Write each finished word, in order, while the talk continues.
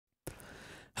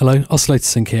Hello, Oscillator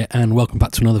Sync here, and welcome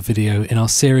back to another video in our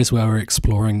series where we're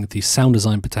exploring the sound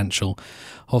design potential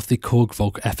of the Korg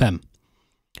Volca FM.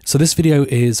 So this video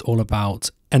is all about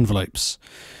envelopes.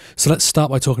 So let's start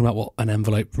by talking about what an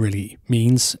envelope really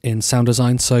means in sound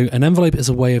design. So an envelope is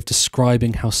a way of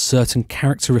describing how certain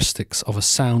characteristics of a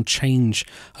sound change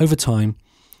over time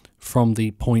from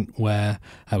the point where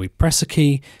we press a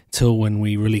key till when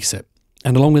we release it.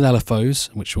 And along with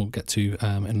LFOs, which we'll get to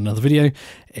in another video,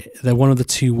 they're one of the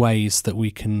two ways that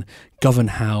we can govern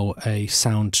how a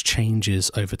sound changes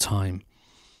over time.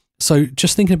 So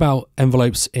just thinking about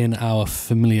envelopes in our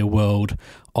familiar world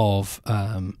of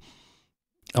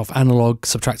analog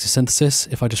subtractive synthesis,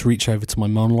 if I just reach over to my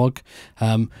monologue,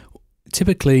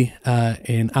 typically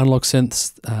in analog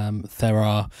synths, there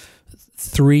are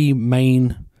three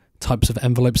main types of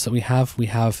envelopes that we have. We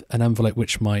have an envelope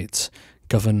which might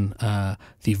govern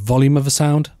the volume of a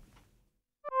sound.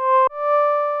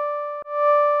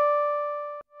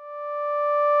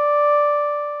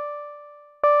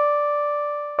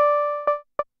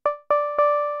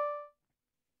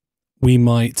 We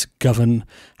might govern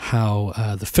how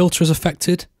the filter is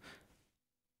affected.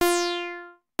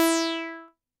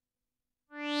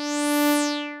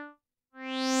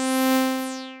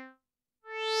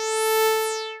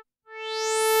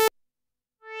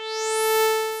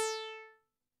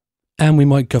 And we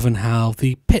might govern how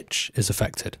the pitch is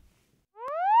affected.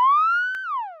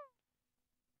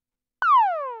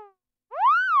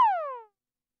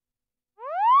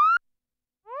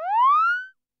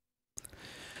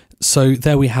 So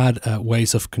there we had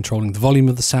ways of controlling the volume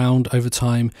of the sound over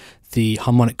time, the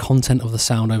harmonic content of the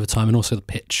sound over time, and also the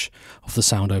pitch of the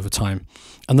sound over time.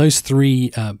 And those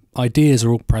three ideas are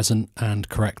all present and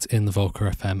correct in the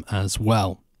Volca FM as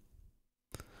well.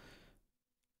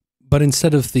 But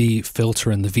instead of the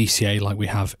filter and the VCA like we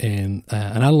have in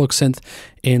an analog synth,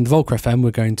 in the Volca FM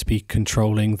we're going to be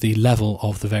controlling the level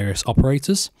of the various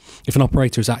operators. If an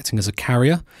operator is acting as a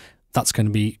carrier, that's going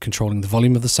to be controlling the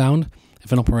volume of the sound.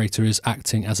 If an operator is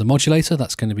acting as a modulator,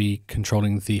 that's going to be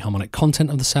controlling the harmonic content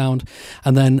of the sound.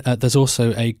 And then there's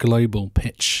also a global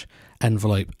pitch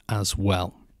envelope as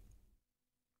well.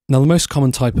 Now the most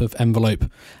common type of envelope,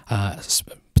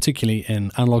 particularly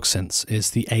in analog synths,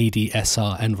 is the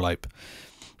ADSR envelope.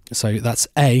 So that's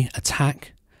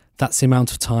attack. That's the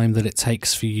amount of time that it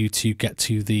takes for you to get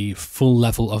to the full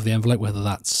level of the envelope, whether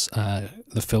that's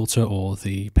the filter or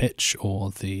the pitch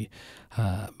or the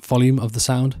volume of the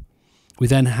sound. We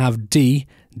then have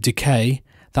decay.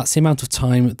 That's the amount of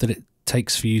time that it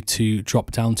takes for you to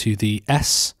drop down to the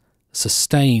S,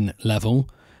 sustain level,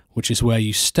 which is where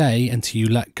you stay until you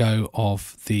let go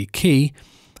of the key,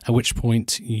 at which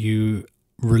point you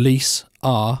release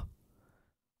R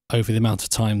over the amount of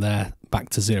time there back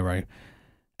to zero.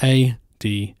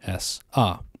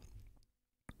 ADSR.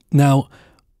 Now,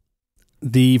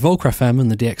 the Volca FM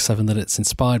and the DX7 that it's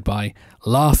inspired by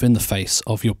laugh in the face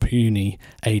of your puny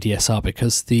ADSR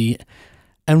because the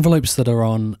envelopes that are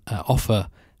on offer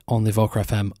on the Volca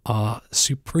FM are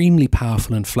supremely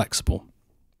powerful and flexible.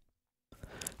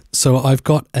 So I've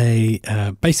got a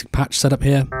basic patch set up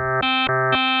here.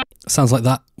 Sounds like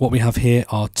that. What we have here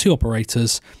are two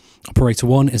operators. Operator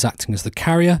 1 is acting as the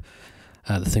carrier,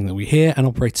 the thing that we hear, and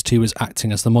operator 2 is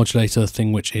acting as the modulator, the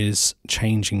thing which is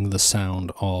changing the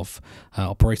sound of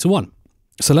operator 1.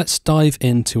 So let's dive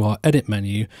into our edit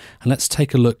menu and let's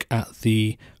take a look at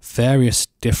the various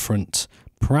different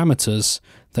parameters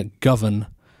that govern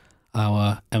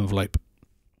our envelope.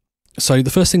 So the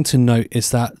first thing to note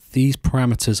is that these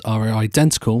parameters are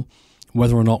identical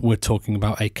whether or not we're talking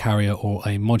about a carrier or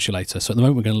a modulator. So at the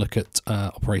moment we're going to look at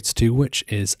operator 2, which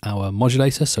is our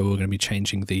modulator. So we're going to be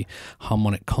changing the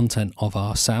harmonic content of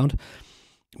our sound.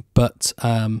 But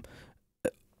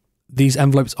these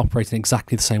envelopes operate in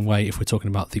exactly the same way if we're talking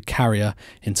about the carrier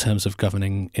in terms of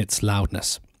governing its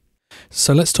loudness.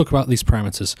 So let's talk about these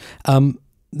parameters.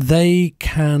 They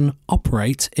can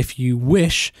operate, if you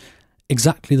wish,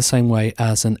 exactly the same way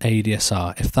as an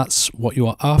ADSR. If that's what you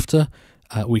are after,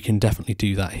 we can definitely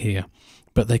do that here,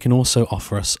 but they can also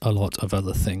offer us a lot of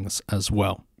other things as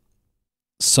well.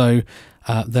 So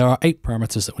there are 8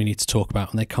 parameters that we need to talk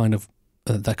about, and they're kind of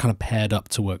paired up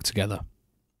to work together.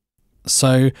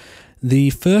 So the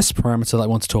first parameter that I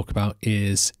want to talk about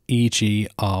is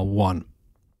EGR1.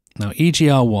 Now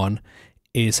EGR1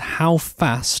 is how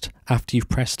fast after you've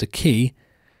pressed a key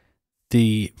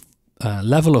the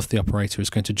level of the operator is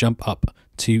going to jump up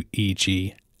to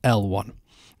EGL1.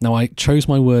 Now I chose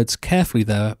my words carefully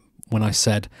there when I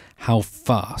said how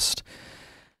fast,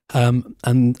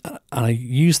 and I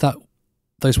use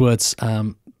those words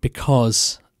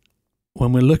because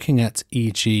when we're looking at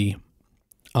EGR1,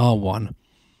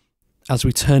 as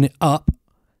we turn it up,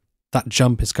 that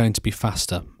jump is going to be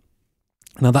faster.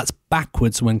 Now that's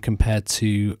backwards when compared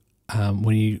to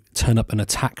when you turn up an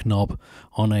attack knob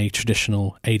on a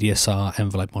traditional ADSR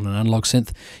envelope on an analog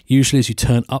synth. Usually as you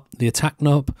turn up the attack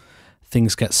knob,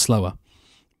 things get slower.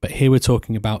 But here we're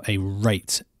talking about a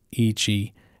rate,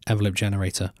 e.g. envelope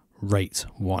generator rate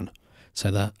 1. So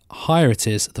the higher it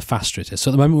is, the faster it is.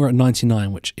 So at the moment we're at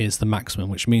 99, which is the maximum,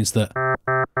 which means that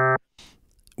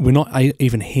we're not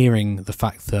even hearing the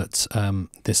fact that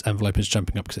this envelope is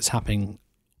jumping up because it's happening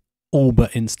all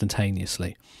but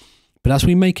instantaneously. But as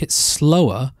we make it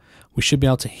slower, we should be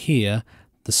able to hear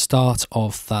the start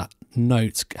of that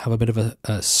note have a bit of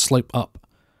a slope up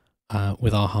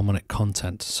with our harmonic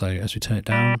content. So as we turn it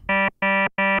down,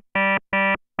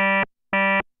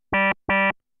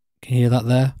 can you hear that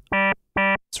there?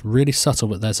 It's really subtle,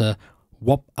 but there's a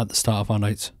whop at the start of our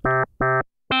note.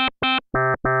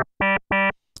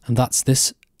 And that's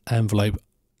this envelope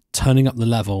turning up the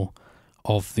level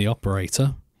of the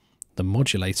operator, the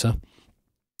modulator,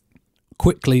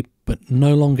 quickly but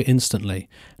no longer instantly.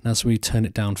 And as we turn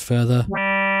it down further,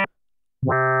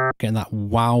 getting that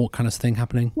wow kind of thing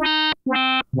happening.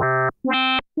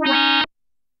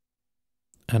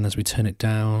 And as we turn it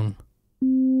down, we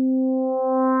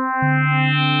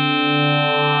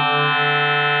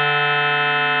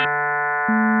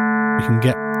can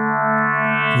get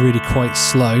really quite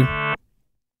slow.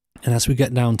 And as we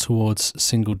get down towards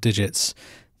single digits,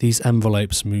 these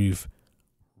envelopes move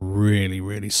really,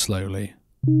 really slowly.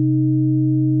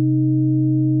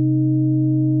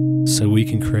 So we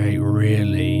can create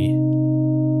really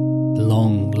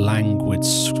long, languid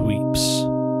sweeps.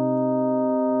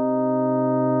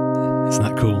 Isn't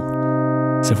that cool?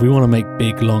 So if we want to make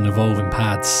big, long, evolving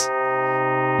pads,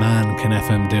 man, can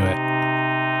FM do it.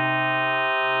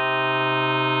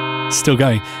 Still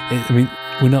going. I mean,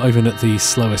 we're not even at the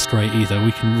slowest rate either.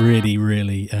 We can really,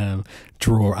 really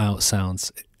draw out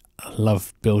sounds. I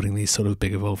love building these sort of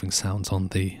big evolving sounds on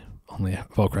the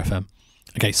Volca FM.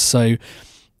 Okay, so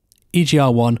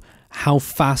EGR1, how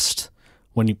fast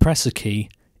when you press a key,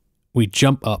 we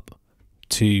jump up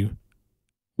to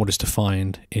what is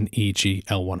defined in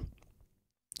EGL1.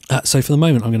 So for the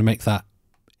moment, I'm going to make that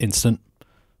instant.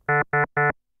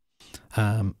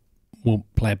 We'll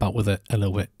play about with it a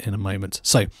little bit in a moment.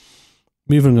 So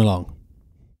moving along,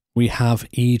 we have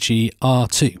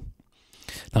EGR2.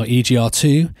 Now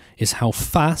EGR2 is how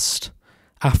fast,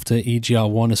 after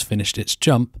EGR1 has finished its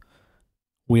jump,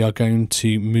 we are going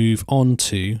to move on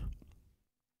to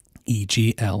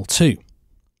EGL2.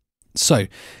 So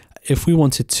if we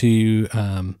wanted to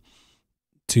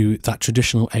do that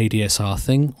traditional ADSR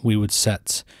thing, we would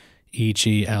set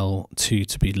EGL2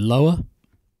 to be lower.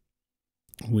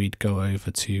 We'd go over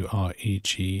to our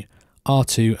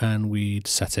EGR2 and we'd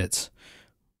set it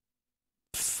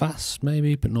fast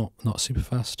maybe, but not super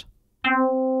fast.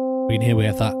 We can hear we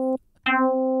have that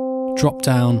drop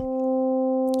down,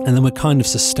 and then we're kind of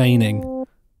sustaining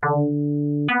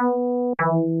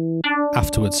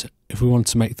afterwards. If we wanted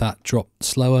to make that drop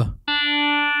slower,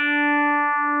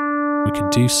 we could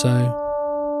do so.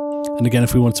 And again,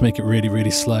 if we wanted to make it really,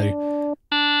 really slow,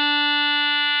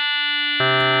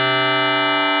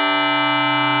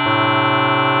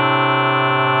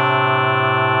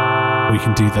 we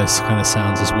can do those kind of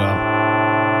sounds as well.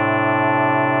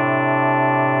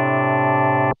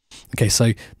 Okay,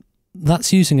 so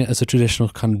that's using it as a traditional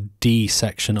kind of D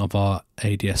section of our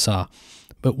ADSR.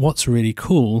 But what's really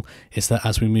cool is that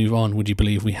as we move on, would you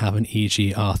believe we have an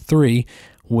EGR3,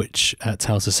 which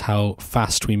tells us how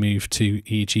fast we move to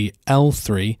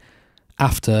EGL3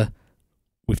 after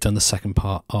we've done the second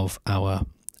part of our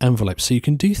envelope. So you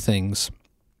can do things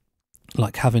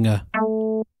like having that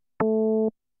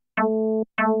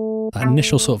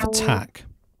initial sort of attack.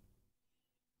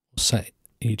 We'll set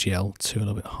EGL2 a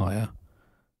little bit higher.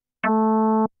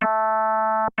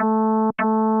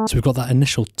 So we've got that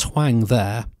initial twang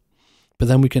there, but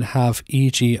then we can have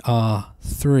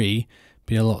EGR3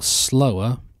 be a lot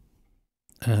slower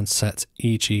and set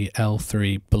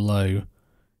EGL3 below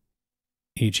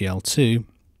EGL2.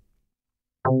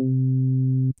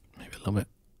 Maybe a little bit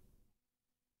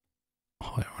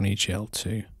higher on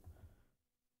EGL2.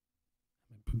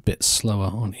 A bit slower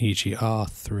on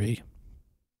EGR3.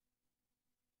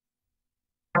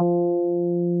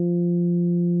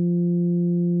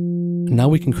 Now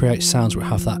we can create sounds which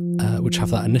have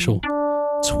that initial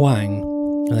twang,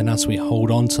 and then as we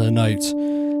hold on to the note,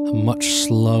 a much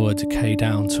slower decay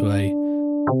down to a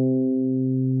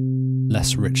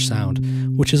less rich sound,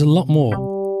 which is a lot more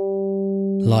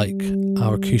like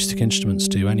our acoustic instruments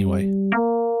do anyway.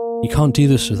 You can't do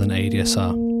this with an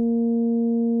ADSR.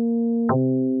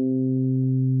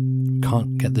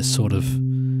 can't get this sort of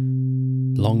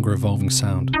longer evolving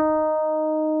sound.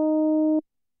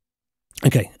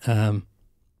 Okay,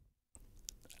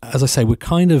 as I say, we're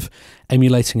kind of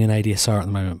emulating an ADSR at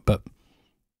the moment, but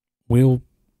we'll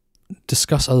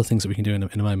discuss other things that we can do in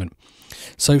a moment.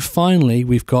 So finally,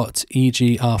 we've got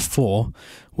EGR4,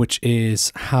 which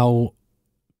is how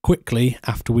quickly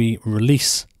after we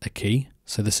release a key,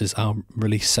 so this is our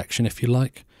release section if you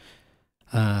like,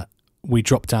 we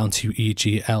drop down to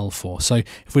EGL4. So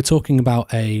if we're talking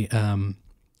about a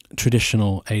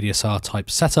traditional ADSR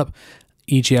type setup,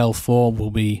 EGL4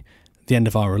 will be the end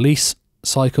of our release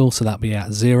cycle, so that'll be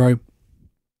at 0.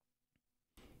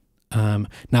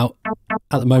 Now,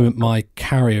 at the moment, my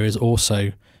carrier is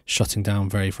also shutting down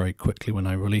very, very quickly when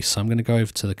I release. So I'm going to go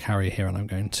over to the carrier here and I'm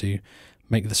going to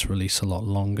make this release a lot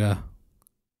longer,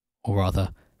 or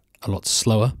rather a lot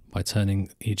slower, by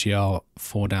turning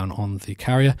EGR4 down on the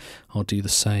carrier. I'll do the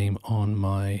same on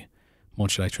my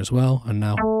modulator as well. And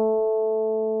now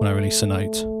when I release a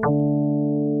note,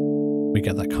 we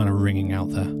get that kind of ringing out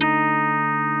there.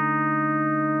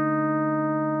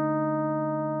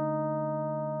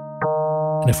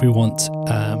 And if we want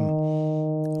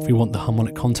the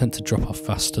harmonic content to drop off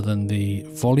faster than the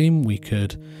volume, we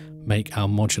could make our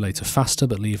modulator faster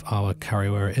but leave our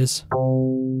carrier where it is.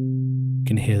 You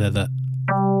can hear there that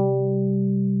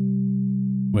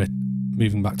we're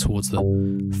moving back towards the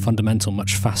fundamental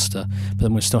much faster, but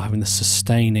then we're still having the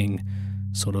sustaining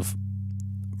sort of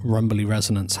rumbly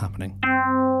resonance happening,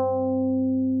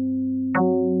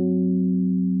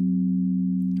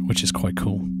 which is quite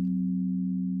cool.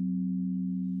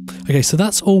 Okay, so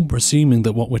that's all presuming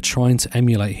that what we're trying to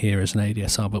emulate here is an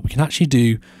ADSR, but we can actually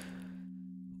do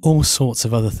all sorts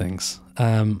of other things,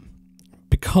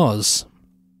 because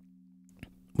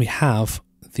we have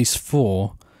these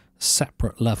 4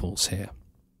 separate levels here.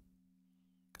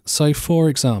 So for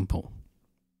example,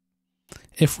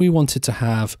 if we wanted to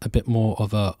have a bit more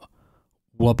of a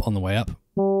wub on the way up,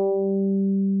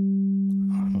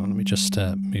 let me just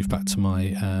move back to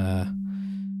my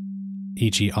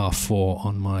EGR4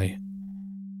 on my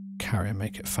carrier,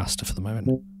 make it faster for the moment.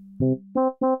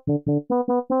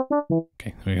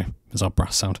 Okay, there we go. There's our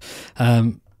brass sound.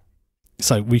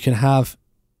 So we can have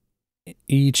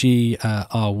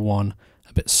EGR1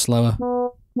 a bit slower,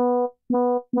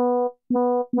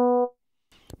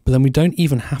 but then we don't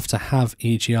even have to have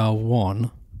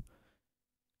EGR1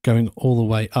 going all the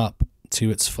way up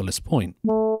to its fullest point.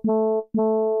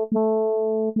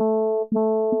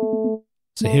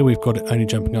 So here we've got it only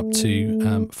jumping up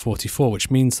to 44,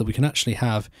 which means that we can actually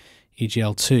have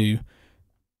EGL2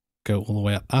 go all the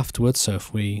way up afterwards. So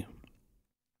if we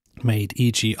made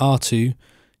EGR2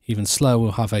 even slower,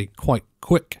 we'll have a quite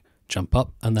quick jump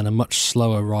up and then a much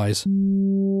slower rise.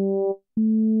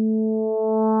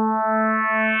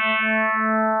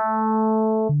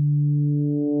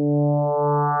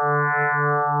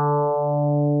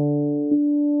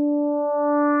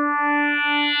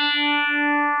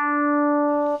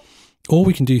 Or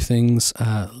we can do things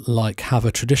like have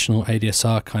a traditional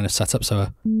ADSR kind of setup, so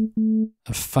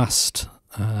a fast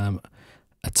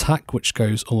attack which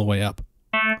goes all the way up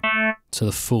to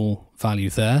the full value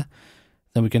there.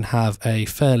 Then we can have a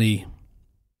fairly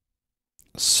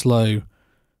slow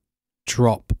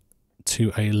drop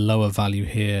to a lower value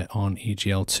here on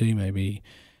EGL2, maybe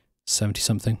 70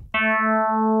 something.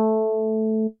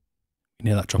 You can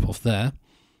hear that drop off there.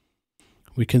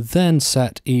 We can then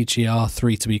set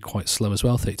EGR3 to be quite slow as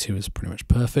well. 32 is pretty much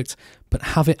perfect, but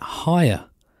have it higher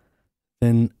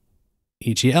than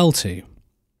EGL2.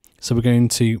 So we're going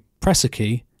to press a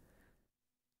key,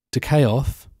 decay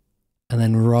off, and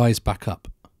then rise back up.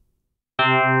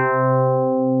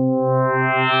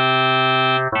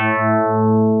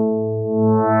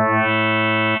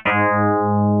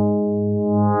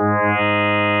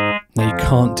 Now you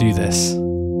can't do this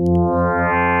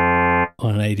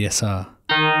on an ADSR.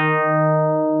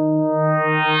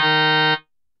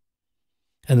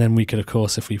 And then we could, of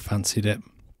course, if we fancied it,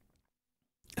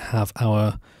 have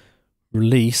our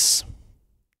release.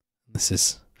 This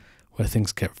is where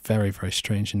things get very, very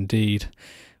strange indeed.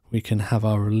 We can have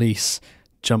our release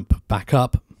jump back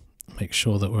up, make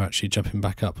sure that we're actually jumping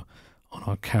back up on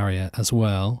our carrier as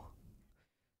well.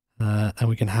 And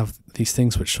we can have these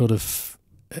things which sort of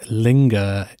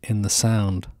linger in the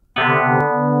sound.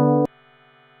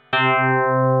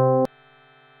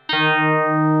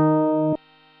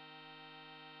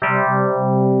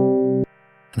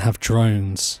 And have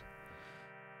drones,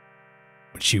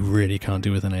 which you really can't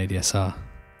do with an ADSR.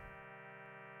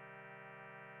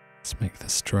 Let's make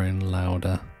this drone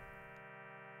louder.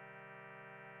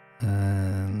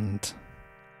 And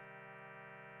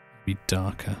be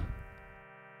darker.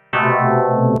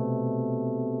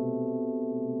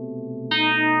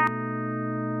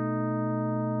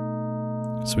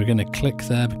 So we're going to click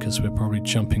there because we're probably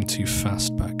jumping too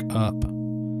fast back up.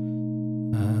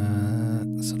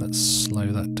 So let's slow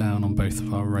that down on both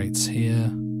of our rates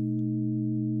here.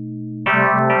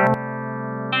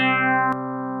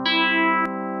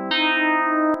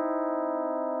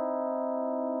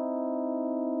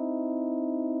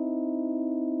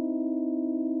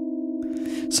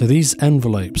 So these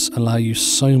envelopes allow you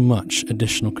so much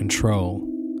additional control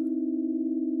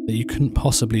that you couldn't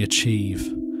possibly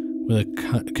achieve with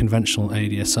a conventional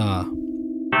ADSR.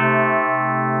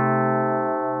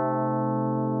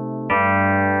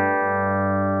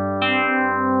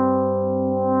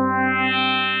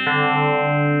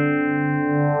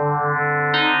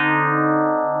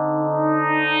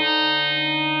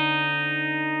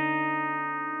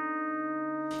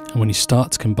 And when you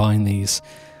start to combine these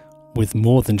with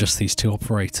more than just these two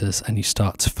operators and you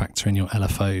start to factor in your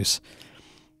LFOs,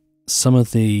 some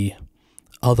of the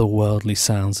otherworldly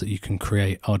sounds that you can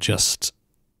create are just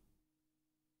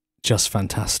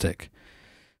fantastic.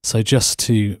 So just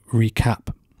to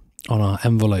recap on our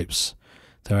envelopes,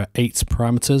 there are 8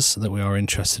 parameters that we are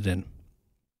interested in.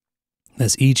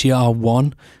 There's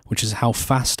EGR1, which is how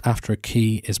fast after a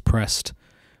key is pressed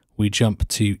we jump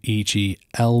to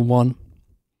EGL1.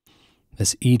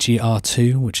 There's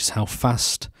EGR2, which is how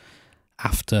fast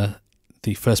after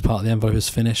the first part of the envelope is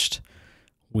finished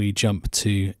we jump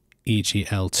to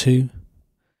EGL2.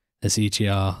 There's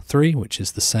EGR3, which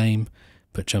is the same,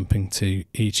 but jumping to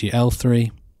EGL3.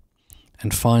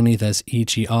 And finally, there's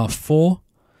EGR4,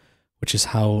 which is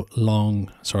how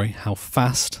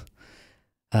fast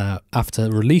after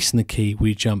releasing the key,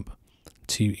 we jump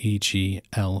to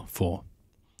EGL4.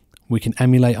 We can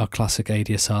emulate our classic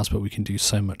ADSRs, but we can do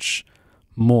so much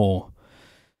more.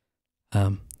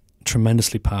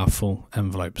 Tremendously powerful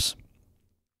envelopes.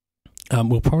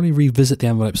 We'll probably revisit the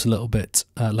envelopes a little bit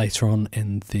later on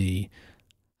in the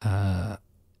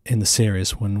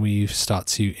series when we start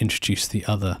to introduce the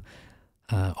other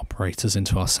operators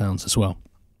into our sounds as well.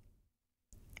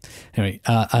 Anyway,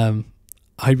 I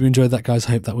hope you enjoyed that, guys.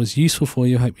 I hope that was useful for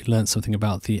you. I hope you learned something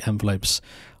about the envelopes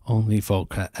on the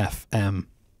Volca FM.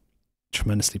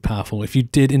 Tremendously powerful. If you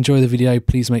did enjoy the video,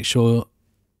 please make sure,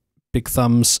 big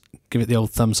thumbs, give it the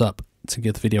old thumbs up to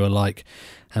give the video a like,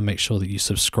 and make sure that you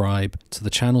subscribe to the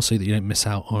channel so that you don't miss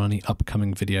out on any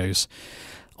upcoming videos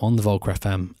on the Volca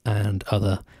FM and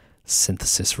other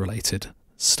synthesis related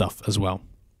stuff as well.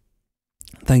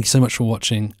 Thank you so much for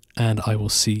watching, and I will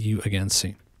see you again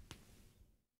soon.